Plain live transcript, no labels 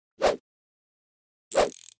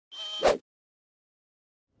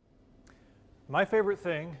My favorite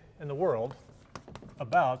thing in the world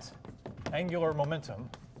about angular momentum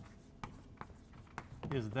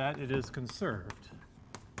is that it is conserved.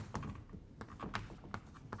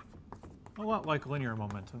 A lot like linear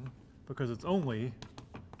momentum, because it's only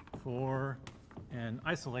for an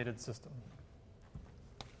isolated system.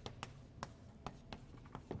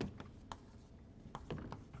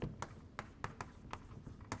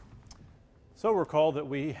 So recall that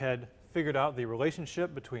we had figured out the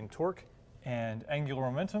relationship between torque and angular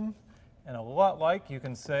momentum, and a lot like, you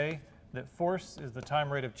can say that force is the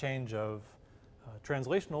time rate of change of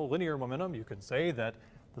translational linear momentum. You can say that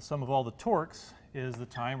the sum of all the torques is the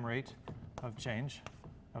time rate of change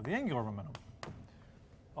of the angular momentum.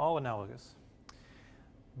 All analogous.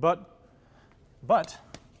 But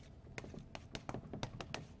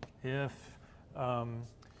if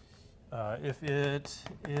it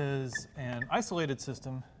is an isolated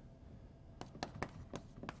system,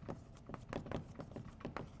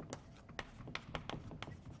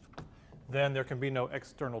 then there can be no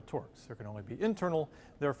external torques. There can only be internal.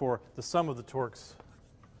 Therefore, the sum of the torques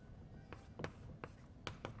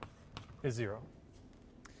is 0.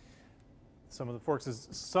 Sum of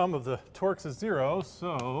the torques is 0,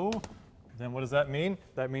 so then what does that mean?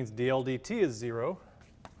 That means dl dt is 0.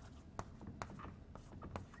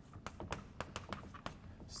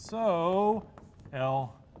 So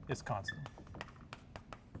L is constant.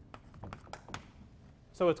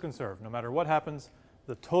 So it's conserved. No matter what happens,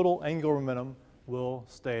 the total angular momentum will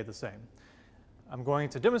stay the same. I'm going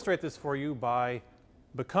to demonstrate this for you by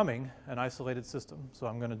becoming an isolated system. So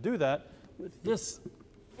I'm going to do that with this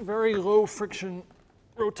very low friction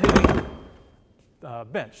rotating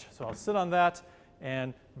bench. So I'll sit on that,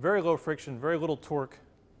 and very low friction, very little torque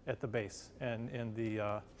at the base and in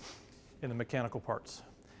the mechanical parts.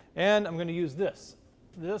 And I'm going to use this.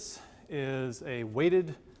 This is a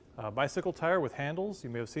weighted bicycle tire with handles.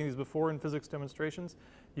 You may have seen these before in physics demonstrations.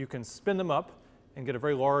 You can spin them up and get a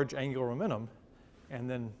very large angular momentum and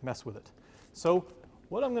then mess with it. So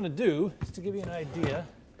what I'm going to do, just to give you an idea,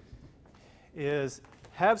 is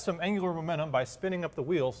have some angular momentum by spinning up the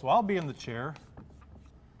wheel. So I'll be in the chair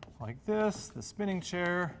like this, the spinning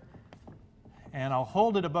chair, and I'll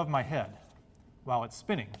hold it above my head while it's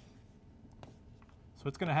spinning. So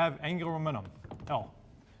it's going to have angular momentum, L.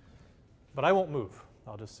 But I won't move.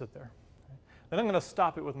 I'll just sit there. Then I'm going to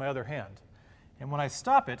stop it with my other hand. And when I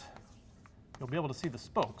stop it, you'll be able to see the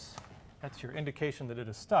spokes. That's your indication that it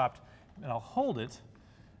has stopped. And I'll hold it.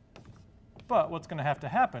 But what's going to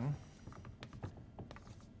happen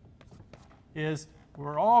is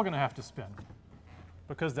we're all going to have to spin,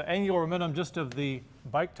 because the angular momentum just of the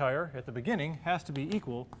bike tire at the beginning has to be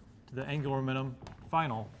equal to the angular momentum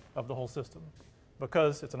final of the whole system,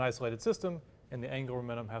 because it's an isolated system and the angular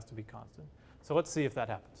momentum has to be constant. So let's see if that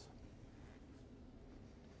happens.